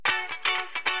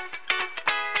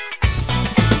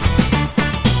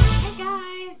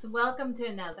welcome to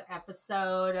another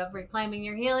episode of Reclaiming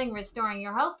Your Healing, Restoring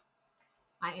Your Hope.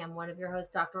 I am one of your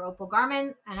hosts, Dr. Opal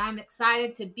Garman, and I'm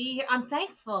excited to be here. I'm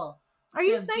thankful Are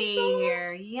you to thankful? be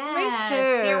here. Yes, Me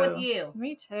too. here with you.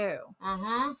 Me too.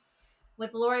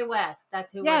 With Lori West.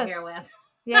 That's who Yes. we're here with.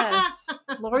 Yes.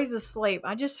 Lori's asleep.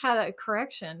 I just had a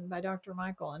correction by Dr.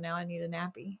 Michael, and now I need a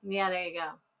nappy. Yeah, there you go.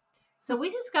 So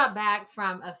we just got back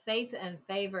from a Faith and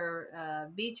Favor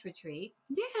beach retreat.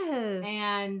 Yes.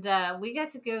 And we got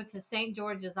to go to St.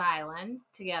 George's Island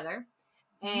together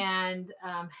and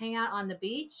hang out on the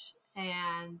beach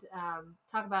and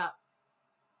talk about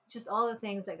just all the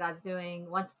things that God's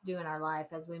wants to do in our life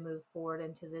as we move forward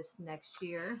into this next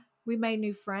year. We made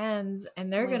new friends,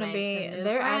 and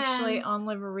they're actually on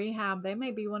liver rehab. They may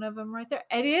be one of them right there.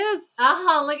 It is.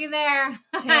 Oh, looky there.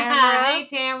 Tamara. Hey,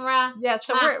 Tamara. Yeah,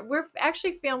 so we're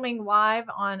actually filming live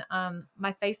on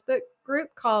my Facebook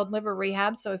group called Liver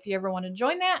Rehab. So if you ever want to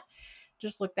join that,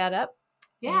 just look that up.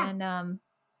 Yeah. And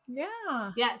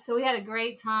Yeah, so we had a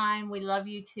great time. We love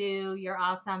you too. You're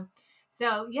awesome.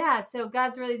 So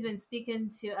God's really been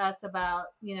speaking to us about,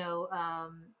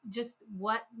 just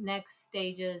what next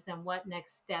stages and what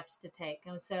next steps to take.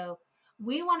 And so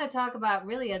we want to talk about,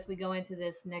 really, as we go into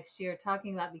this next year,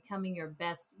 talking about becoming your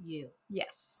best you.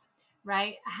 Yes.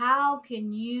 Right? How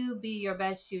can you be your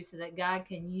best you so that God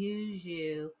can use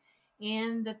you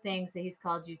in the things that He's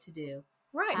called you to do?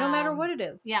 Right. No matter what it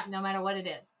is. Yeah, no matter what it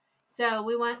is. So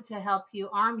we want to help you,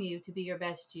 arm you to be your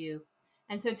best you.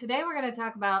 And so today we're going to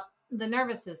talk about the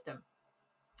nervous system.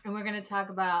 And we're going to talk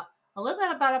about a little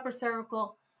bit about upper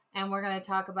cervical. And we're going to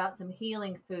talk about some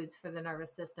healing foods for the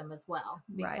nervous system as well.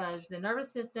 Because the nervous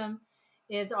system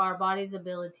is our body's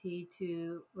ability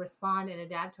to respond and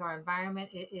adapt to our environment.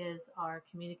 It is our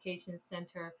communication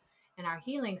center and our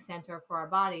healing center for our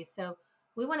body. So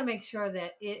we want to make sure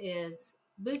that it is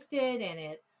boosted and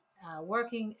it's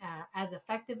working as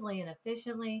effectively and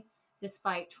efficiently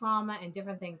despite trauma and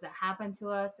different things that happen to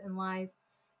us in life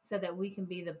so that we can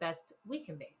be the best we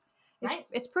can be. Right?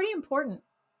 It's pretty important.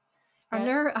 Our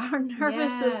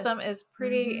nervous system is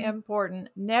pretty important.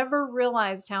 Never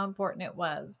realized how important it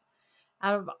was.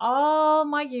 Out of all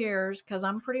my years, because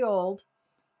I'm pretty old,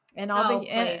 and all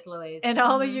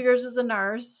the years as a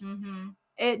nurse,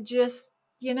 it just,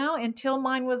 until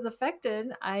mine was affected,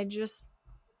 I just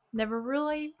never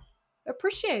really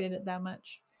appreciated it that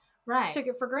much. Right. I took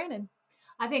it for granted.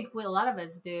 I think a lot of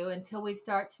us do until we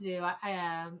start to do.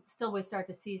 We start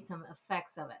to see some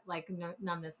effects of it, like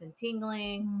numbness and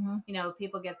tingling.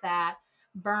 People get that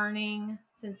burning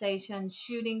sensation,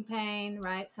 shooting pain.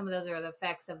 Right, some of those are the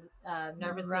effects of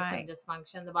nervous system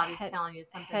dysfunction. The body's telling you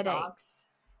something's off.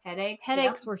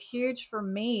 Headaches were huge for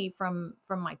me from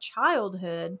my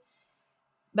childhood,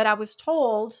 but I was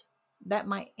told that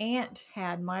my aunt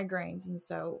had migraines, and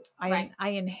so I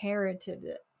inherited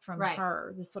it from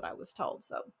her. This is what I was told.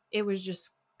 So it was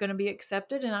just going to be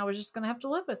accepted, and I was just going to have to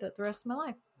live with it the rest of my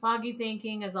life. Foggy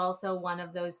thinking is also one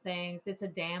of those things. It's a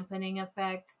dampening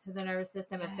effect to the nervous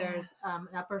system. Yes. If there's an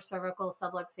upper cervical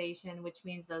subluxation, which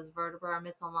means those vertebrae are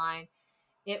misaligned,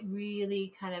 it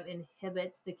really kind of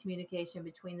inhibits the communication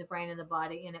between the brain and the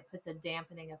body, and it puts a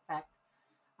dampening effect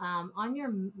on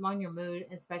your mood,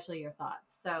 especially your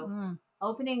thoughts. So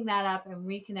opening that up and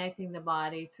reconnecting the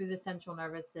body through the central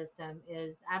nervous system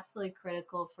is absolutely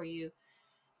critical for you,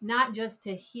 not just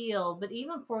to heal, but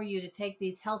even for you to take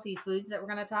these healthy foods that we're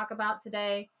going to talk about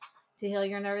today to heal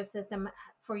your nervous system,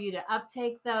 for you to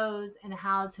uptake those and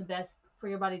how to best for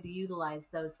your body to utilize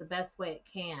those the best way it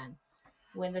can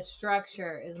when the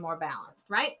structure is more balanced,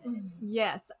 right?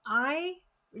 Yes.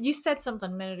 You said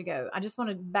something a minute ago. I just want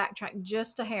to backtrack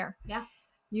just a hair. Yeah.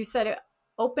 You said it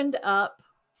opened up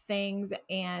things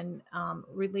and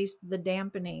released the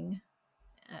dampening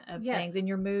of things in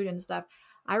your mood and stuff.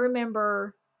 I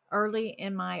remember early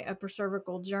in my upper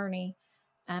cervical journey,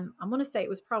 I'm going to say it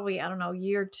was probably,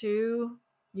 year 2,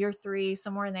 year 3,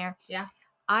 somewhere in there. Yeah.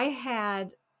 I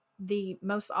had the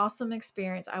most awesome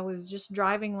experience. I was just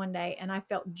driving one day and I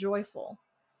felt joyful.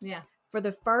 Yeah. For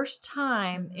the first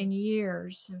time in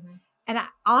years. And I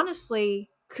honestly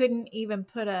couldn't even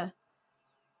put a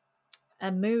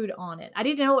mood on it. I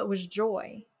didn't know it was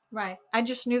joy. Right. I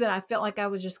just knew that I felt like I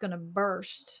was just going to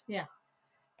burst. Yeah.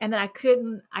 And then I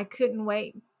couldn't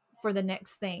wait for the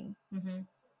next thing.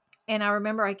 And I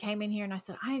remember I came in here and I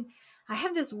said, I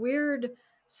have this weird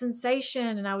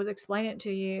sensation, and I was explaining it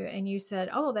to you, and you said,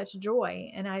 "Oh, that's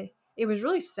joy." And it was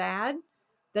really sad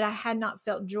that I had not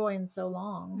felt joy in so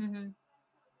long.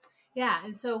 Yeah.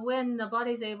 And so when the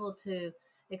body's able to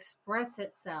express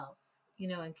itself,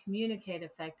 and communicate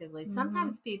effectively,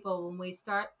 sometimes people, when we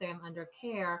start them under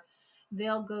care,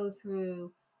 they'll go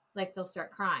through like they'll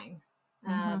start crying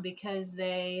because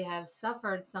they have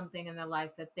suffered something in their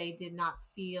life that they did not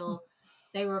feel.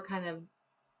 They were kind of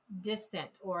distant,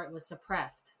 or it was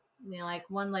suppressed. Like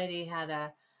one lady had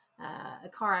a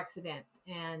car accident,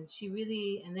 and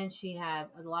then she had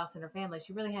a loss in her family.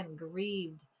 She really hadn't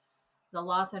grieved the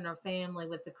loss in her family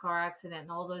with the car accident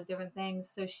and all those different things.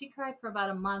 So she cried for about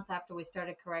a month after we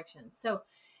started corrections. So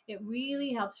it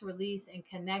really helps release and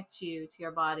connect you to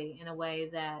your body in a way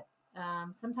that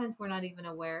sometimes we're not even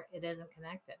aware it isn't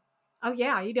connected. Oh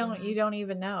yeah, you don't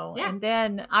even know. Yeah. And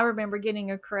then I remember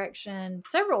getting a correction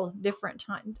several different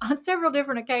times on several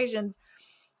different occasions.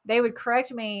 They would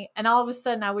correct me, and all of a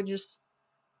sudden I would just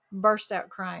burst out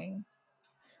crying.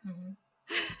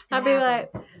 They'd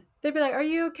be like, "Are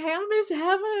you okay? I'm just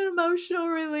having an emotional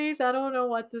release. I don't know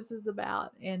what this is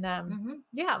about." And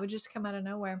yeah, it would just come out of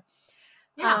nowhere.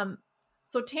 Yeah.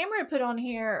 So Tamara put on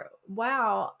here,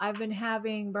 wow, I've been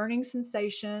having burning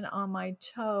sensation on my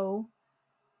toe,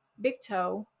 big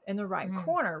toe in the right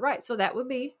corner. Right. So that would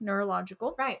be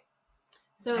neurological. Right.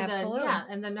 So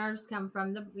and the nerves come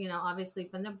from obviously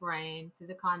from the brain through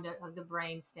the conduit of the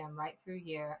brain stem right through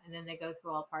here, and then they go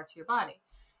through all parts of your body.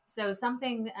 So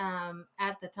something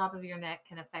at the top of your neck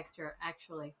can affect your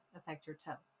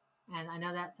toe. And I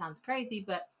know that sounds crazy,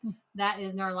 but that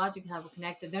is neurologically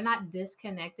connected. They're not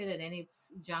disconnected at any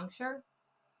juncture.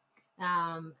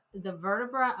 The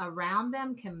vertebra around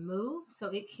them can move, so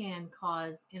it can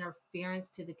cause interference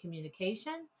to the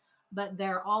communication, but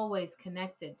they're always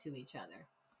connected to each other.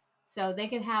 So they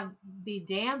can be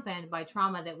dampened by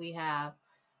trauma that we have,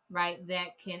 right,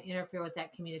 that can interfere with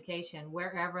that communication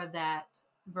wherever that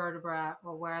vertebra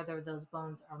or wherever those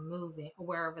bones are moving, or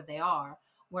wherever they are,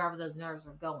 wherever those nerves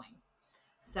are going.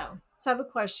 So I have a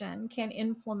question. Can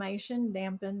inflammation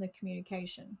dampen the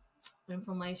communication?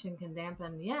 Inflammation can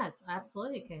dampen, yes,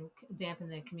 absolutely can dampen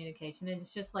the communication. And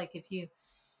it's just like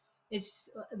it's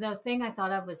the thing I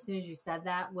thought of as soon as you said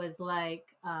that was like,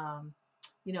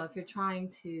 if you're trying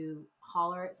to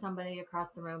holler at somebody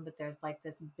across the room, but there's like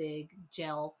this big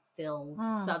gel filled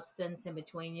substance in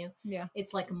between you. Yeah.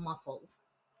 It's like muffled.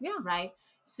 Yeah. Right.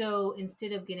 So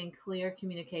instead of getting clear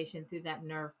communication through that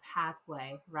nerve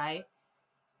pathway, right,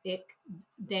 it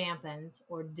dampens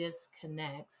or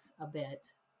disconnects a bit,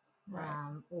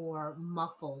 right, or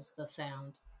muffles the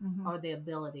sound or the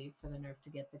ability for the nerve to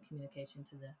get the communication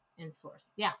to the end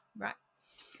source. Yeah. Right.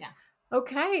 Yeah.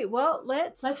 Okay. Well,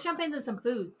 let's jump into some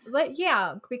foods.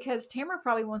 Because Tamara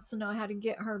probably wants to know how to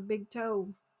get her big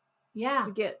toe. Yeah.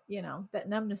 To get, that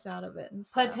numbness out of it. And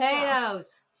stuff. Potatoes.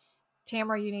 So,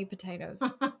 Tamara, you need potatoes.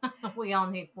 We all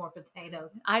need more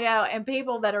potatoes. I know. And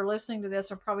people that are listening to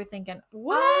this are probably thinking,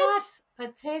 what?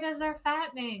 Potatoes are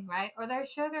fattening, right? Or they're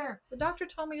sugar. The doctor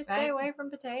told me to stay away from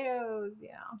potatoes.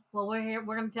 Yeah. Well, we're here.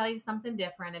 We're going to tell you something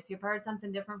different. If you've heard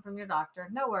something different from your doctor,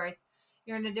 no worries.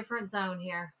 You're in a different zone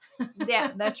here.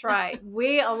 Yeah, that's right.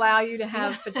 We allow you to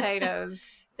have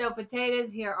potatoes. So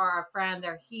potatoes here are our friend.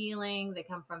 They're healing. They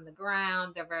come from the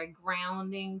ground. They're very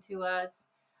grounding to us.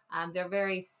 They're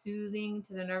very soothing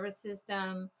to the nervous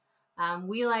system.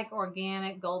 We like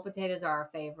organic. Gold potatoes are our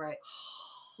favorite.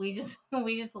 We just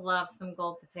love some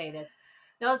gold potatoes.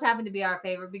 Those happen to be our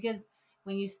favorite because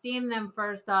when you steam them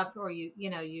first off, or you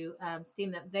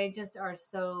steam them, they just are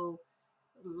so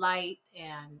light,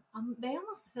 and they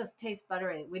almost just taste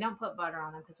buttery. We don't put butter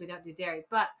on them because we don't do dairy,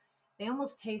 but they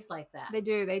almost taste like that. They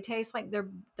do. They taste like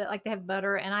they have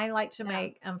butter. And I like to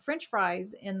make French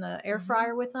fries in the air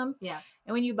fryer with them. Yeah.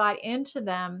 And when you bite into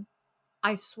them,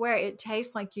 I swear it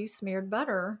tastes like you smeared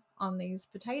butter on these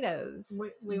potatoes.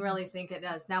 We really think it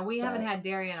does. Now we haven't had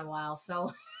dairy in a while,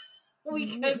 so we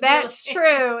could. That's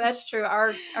true. That's true.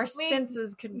 Our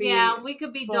senses could be. Yeah, we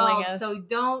could be dulled. So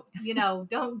don't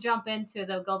jump into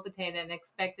the gold potato and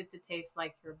expect it to taste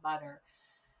like your butter,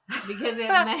 because it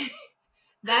may.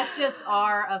 That's just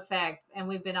our effect, and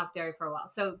we've been off dairy for a while,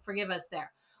 so forgive us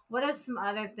there. What are some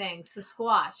other things? So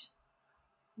squash.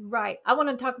 Right. I want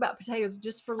to talk about potatoes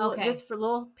just for a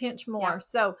little pinch more. Yeah.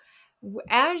 So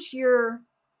as you're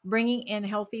bringing in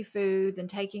healthy foods and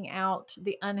taking out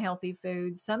the unhealthy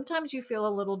foods, sometimes you feel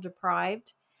a little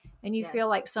deprived and you feel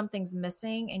like something's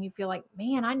missing, and you feel like,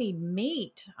 man, I need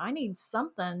meat. I need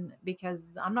something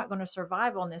because I'm not going to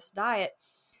survive on this diet.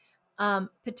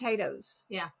 Potatoes.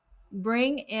 Yeah.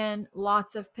 Bring in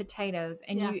lots of potatoes,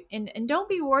 and and don't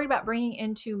be worried about bringing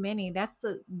in too many. That's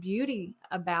the beauty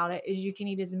about it, is you can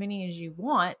eat as many as you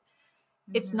want.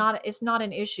 Mm-hmm. It's not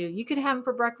an issue. You could have them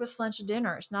for breakfast, lunch,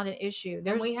 dinner. It's not an issue.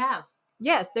 We have.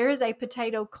 Yes, there is a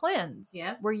potato cleanse.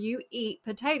 Yes. Where you eat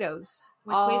potatoes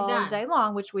Which all we've done. day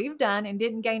long, which we've done, and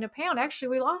didn't gain a pound. Actually,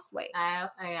 we lost weight. I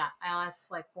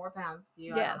lost like 4 pounds. I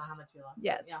don't know how much you lost.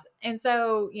 Yes. Yeah. And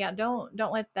so,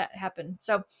 don't let that happen.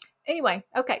 So anyway,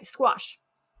 okay, squash.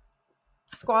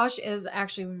 Squash is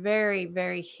actually very,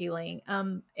 very healing.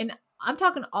 And I'm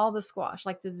talking all the squash,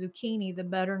 like the zucchini, the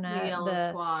butternut, The yellow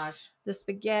squash, the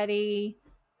spaghetti,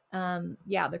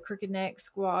 the crooked neck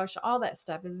squash, all that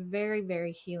stuff is very,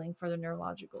 very healing for the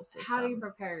neurological system. How do you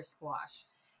prepare your squash?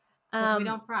 We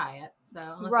don't fry it, so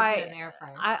unless right. we put it in the air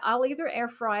fryer. I'll either air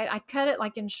fry it. I cut it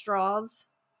like in straws,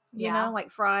 you know, like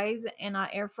fries, and I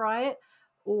air fry it,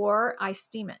 or I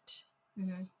steam it.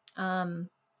 Mm-hmm.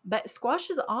 But squash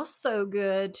is also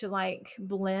good to like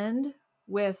blend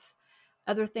with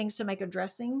other things to make a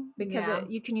dressing, because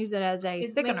you can use it as a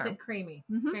thickener. It makes it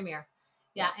creamier.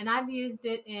 Yeah, yes. And I've used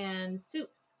it in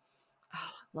soups.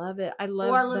 Oh, love it. I love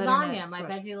lasagna, my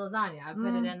veggie lasagna. I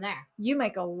put it in there. You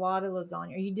make a lot of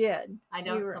lasagna. You did. I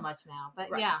don't so much now, but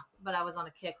but I was on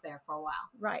a kick there for a while.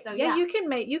 Right. So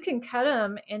you can cut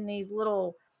them in these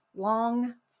little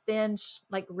long, thin,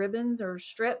 like ribbons or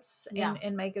strips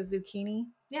and make a zucchini.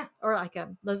 Yeah. Or like a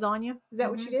lasagna. Is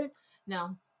that what you did?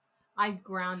 No. I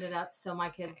ground it up so my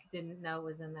kids didn't know it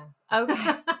was in there.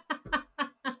 Okay.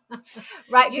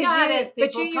 Right. You know how it is,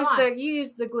 people. But you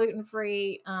use the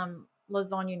gluten-free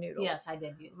lasagna noodles. Yes, I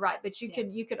did use right, but you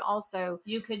could also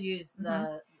use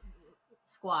the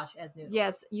squash as noodles.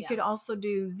 Yes, you could also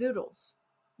do zoodles.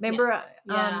 Remember,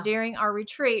 during our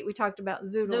retreat, we talked about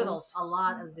zoodles. A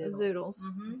lot of zoodles.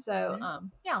 Mm-hmm. So,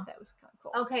 that was kind of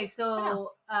cool. Okay,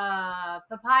 so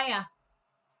papaya.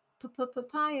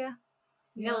 Papaya.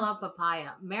 You gotta love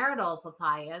papaya. Marital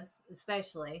papayas,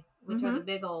 especially, which are the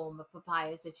big old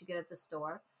papayas that you get at the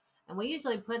store. And we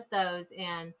usually put those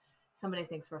in. Somebody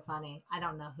thinks we're funny. I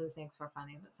don't know who thinks we're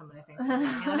funny, but somebody thinks we're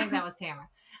funny. I think that was Tamara.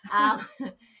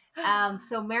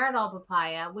 So marital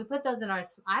papaya, we put those in I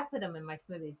put them in my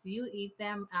smoothies. Do you eat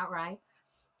them outright?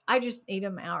 I just eat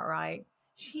them outright.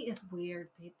 She is weird,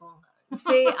 people.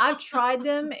 See, I've tried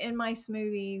them in my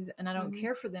smoothies, and I don't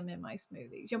care for them in my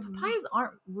smoothies. You know, papayas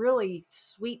aren't really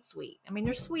sweet. I mean,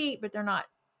 they're sweet, but they're not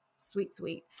sweet.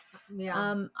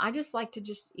 Yeah. I just like to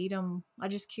just eat them. I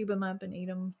just cube them up and eat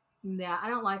them. Yeah, I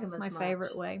don't like them as much. It's my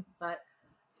favorite way.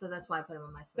 So that's why I put them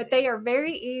in my smoothie. But they are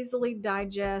very easily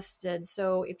digested.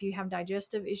 So if you have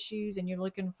digestive issues and you're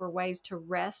looking for ways to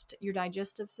rest your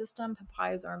digestive system,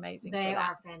 papayas are amazing. They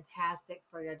are fantastic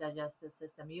for your digestive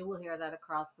system. You will hear that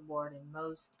across the board in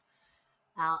most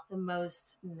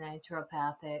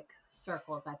naturopathic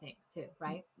circles, I think, too,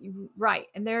 right? Right.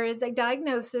 And there is a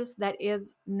diagnosis that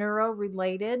is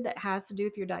neuro-related that has to do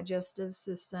with your digestive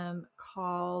system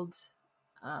called,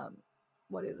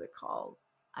 what is it called?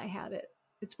 I had it.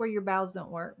 It's where your bowels don't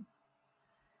work.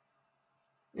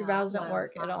 Your bowels don't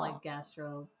work at all. Like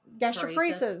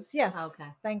gastroparesis. Yes. Okay.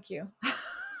 Thank you.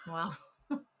 Well,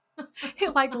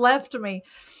 it like left me.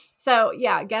 So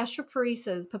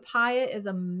gastroparesis. Papaya is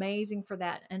amazing for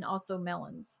that, and also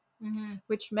melons. Mm-hmm.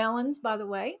 Which melons, by the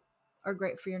way, are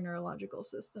great for your neurological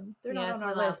system. They're not on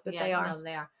our list, but they are. No,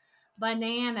 they are.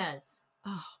 Bananas.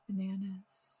 Oh,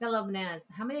 bananas. I love bananas.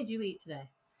 How many did you eat today?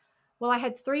 Well, I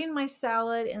had 3 in my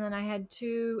salad, and then I had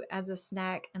 2 as a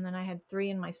snack, and then I had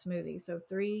 3 in my smoothie. So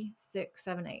 3, 6,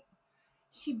 7, 8.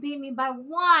 She beat me by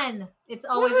 1. It's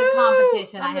always a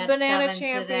competition. I'm I had the banana 7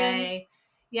 champion today.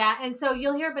 Yeah, and so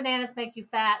you'll hear bananas make you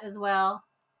fat as well.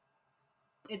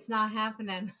 It's not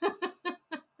happening.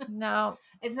 No.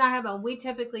 It's not happening. We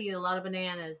typically eat a lot of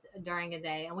bananas during a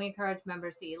day, and we encourage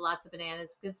members to eat lots of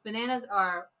bananas because bananas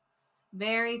are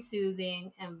very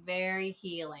soothing and very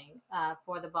healing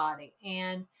for the body.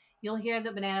 And you'll hear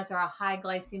that bananas are a high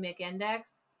glycemic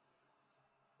index.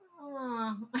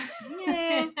 Nah.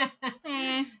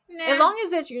 As long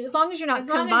as you're not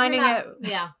combining it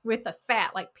with a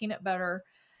fat like peanut butter.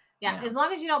 Yeah, as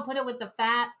long as you don't put it with the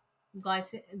fat,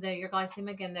 your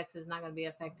glycemic index is not going to be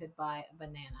affected by a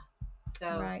banana.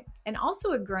 So right, and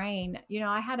also a grain. You know,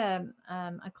 I had a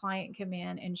client come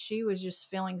in, and she was just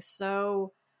feeling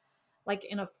so like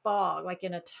in a fog, like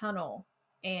in a tunnel,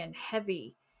 and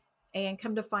heavy. And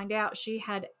come to find out, she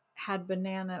had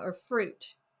banana or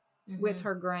fruit with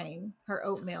her grain, her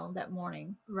oatmeal that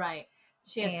morning. Right.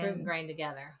 She had fruit and grain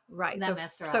together. Right. That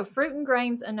messed her up. So fruit and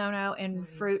grain's a no-no, and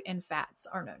fruit and fats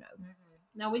are no-no.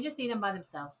 No, we just eat them by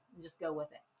themselves and just go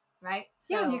with it. Right?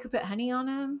 So, you could put honey on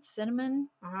them, cinnamon.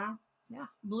 Yeah.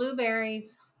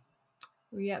 Blueberries.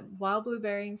 Yeah, wild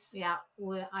blueberries. Yeah.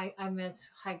 I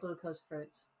miss high glucose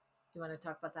fruits. Do you want to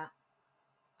talk about that?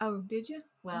 Oh, did you?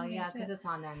 Well, yeah, because it's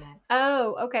on there next.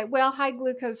 Oh, okay. Well, high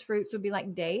glucose fruits would be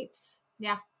like dates.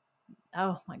 Yeah.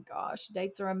 Oh my gosh,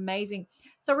 dates are amazing.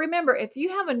 So remember, if you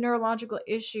have a neurological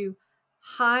issue,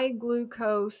 high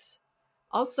glucose,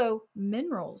 also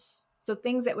minerals. So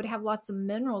things that would have lots of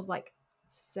minerals like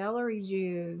celery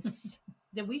juice.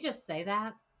 Did we just say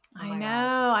that? Oh I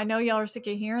know. I know y'all are sick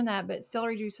of hearing that, but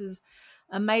celery juice is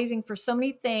amazing for so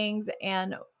many things.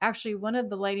 And actually, one of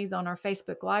the ladies on our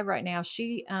Facebook Live right now,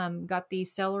 she got the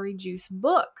celery juice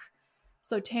book.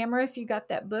 So Tamara, if you got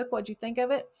that book, what'd you think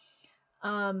of it?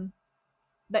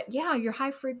 But yeah, your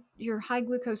high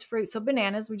glucose fruit. So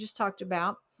bananas, we just talked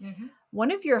about. Mm-hmm.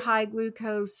 One of your high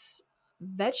glucose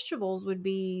vegetables would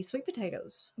be sweet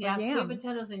potatoes. Yeah, sweet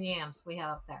potatoes and yams we have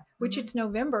up there. Which it's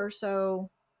November, so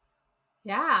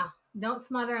yeah. Don't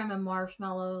smother them in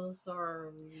marshmallows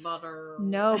or butter.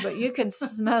 No, but you can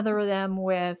smother them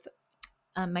with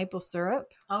maple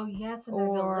syrup. Oh yes, and they're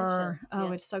delicious. Oh,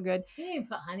 yes. It's so good. You can even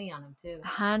put honey on them too.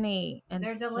 Honey and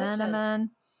they're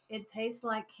cinnamon. Delicious. It tastes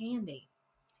like candy.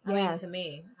 Yes. I mean, to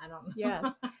me, I don't know.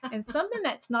 Yes. And something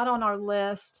that's not on our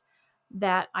list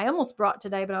that I almost brought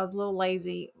today, but I was a little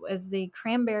lazy, was the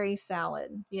cranberry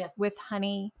salad. Yes. With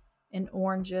honey and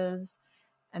oranges.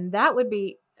 And that would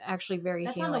be actually very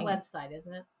healing. That's on the website,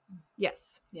 isn't it?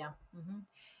 Yes. Yeah. Mm-hmm.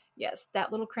 Yes.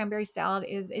 That little cranberry salad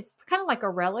it's kind of like a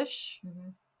relish. Mm-hmm.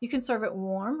 You can serve it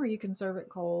warm or you can serve it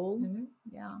cold. Mm-hmm.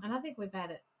 Yeah. And I think I've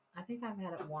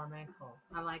had it warm and cold.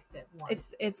 I liked it warm.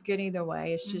 It's good either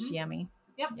way. It's just yummy.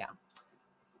 Yep. Yeah.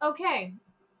 Okay.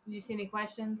 Do you see any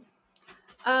questions?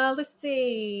 Let's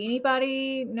see.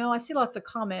 Anybody? No, I see lots of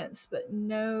comments, but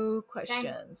no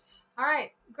questions. Okay. All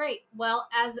right. Great. Well,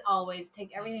 as always,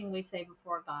 take everything we say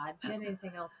before God. Do you have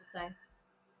anything else to say?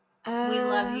 We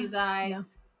love you guys. No.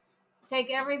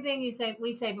 Take everything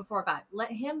we say before God.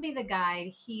 Let him be the guide,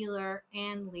 healer,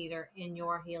 and leader in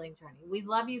your healing journey. We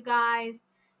love you guys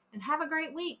and have a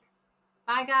great week.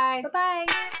 Bye, guys. Bye-bye.